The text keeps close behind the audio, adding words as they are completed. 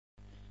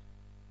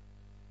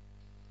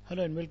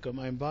Hello and welcome.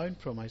 I am Bhavan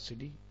from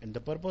ICD, and the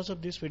purpose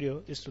of this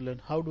video is to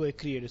learn how do I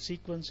create a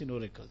sequence in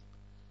Oracle.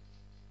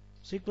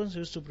 Sequence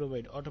used to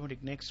provide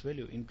automatic next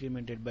value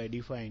implemented by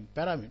defined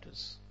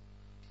parameters.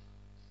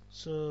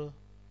 So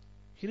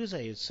here is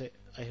I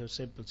have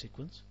sample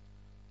sequence.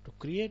 To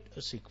create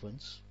a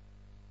sequence,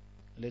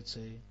 let's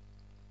say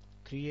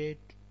create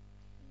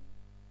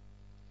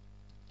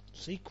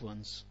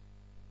sequence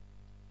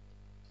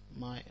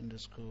my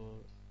underscore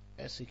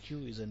seq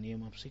is a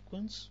name of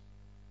sequence.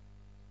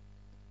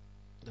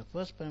 The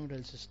first parameter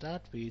will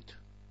start with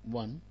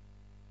 1.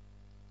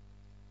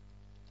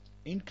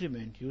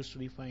 Increment used to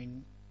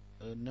define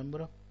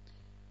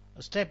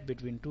a step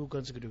between two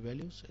consecutive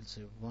values. I'll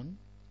say 1.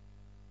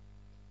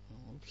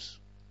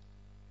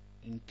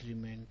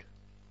 Increment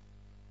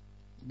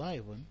by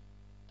 1.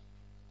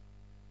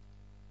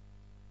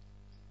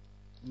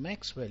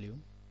 Max value,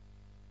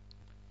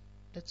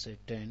 let's say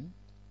 10.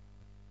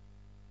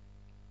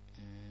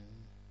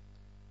 And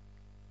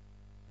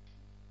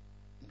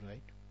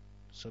right.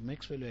 So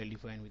max value I'll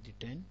define with the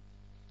 10.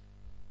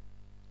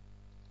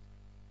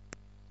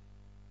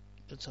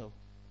 That's how.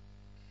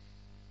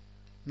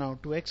 Now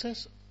to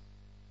access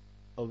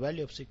a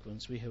value of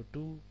sequence, we have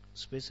two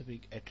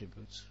specific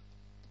attributes.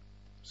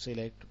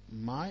 Select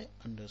my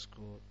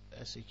underscore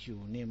seq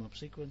name of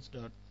sequence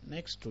dot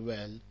next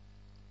val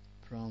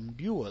from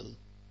dual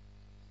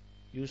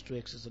used to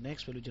access the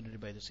next value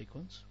generated by the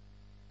sequence.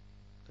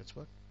 That's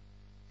what.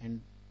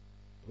 And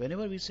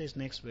whenever we say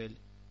next val,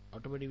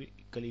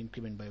 automatically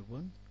increment by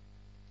 1.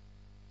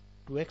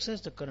 To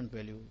access the current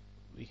value,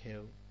 we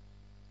have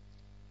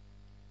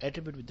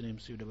attribute with the name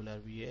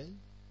CRRVL.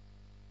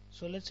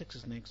 So let's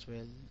access next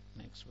val,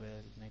 next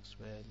val, next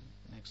val,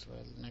 next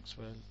val, next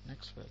val,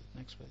 next val,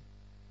 next val.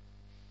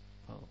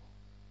 Oh,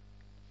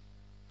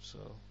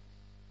 so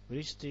we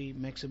reach the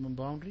maximum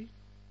boundary.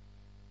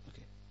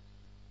 Okay.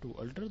 To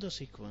alter the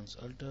sequence,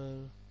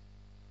 alter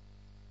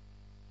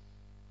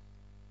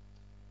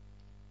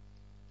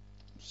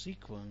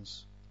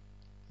sequence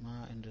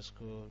my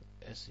underscore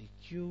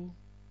seq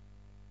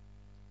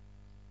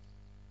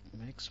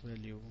max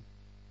value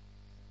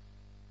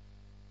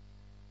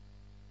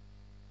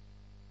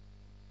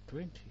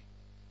 20.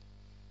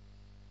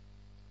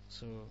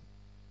 So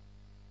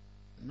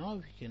now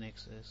we can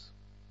access,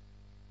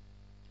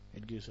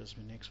 it gives us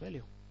the next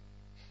value.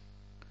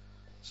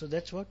 So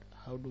that's what.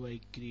 How do I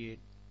create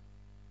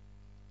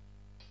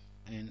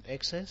and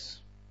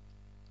access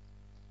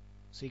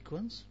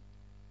sequence,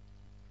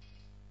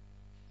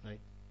 right?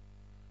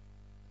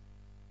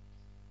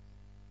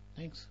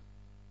 Thanks.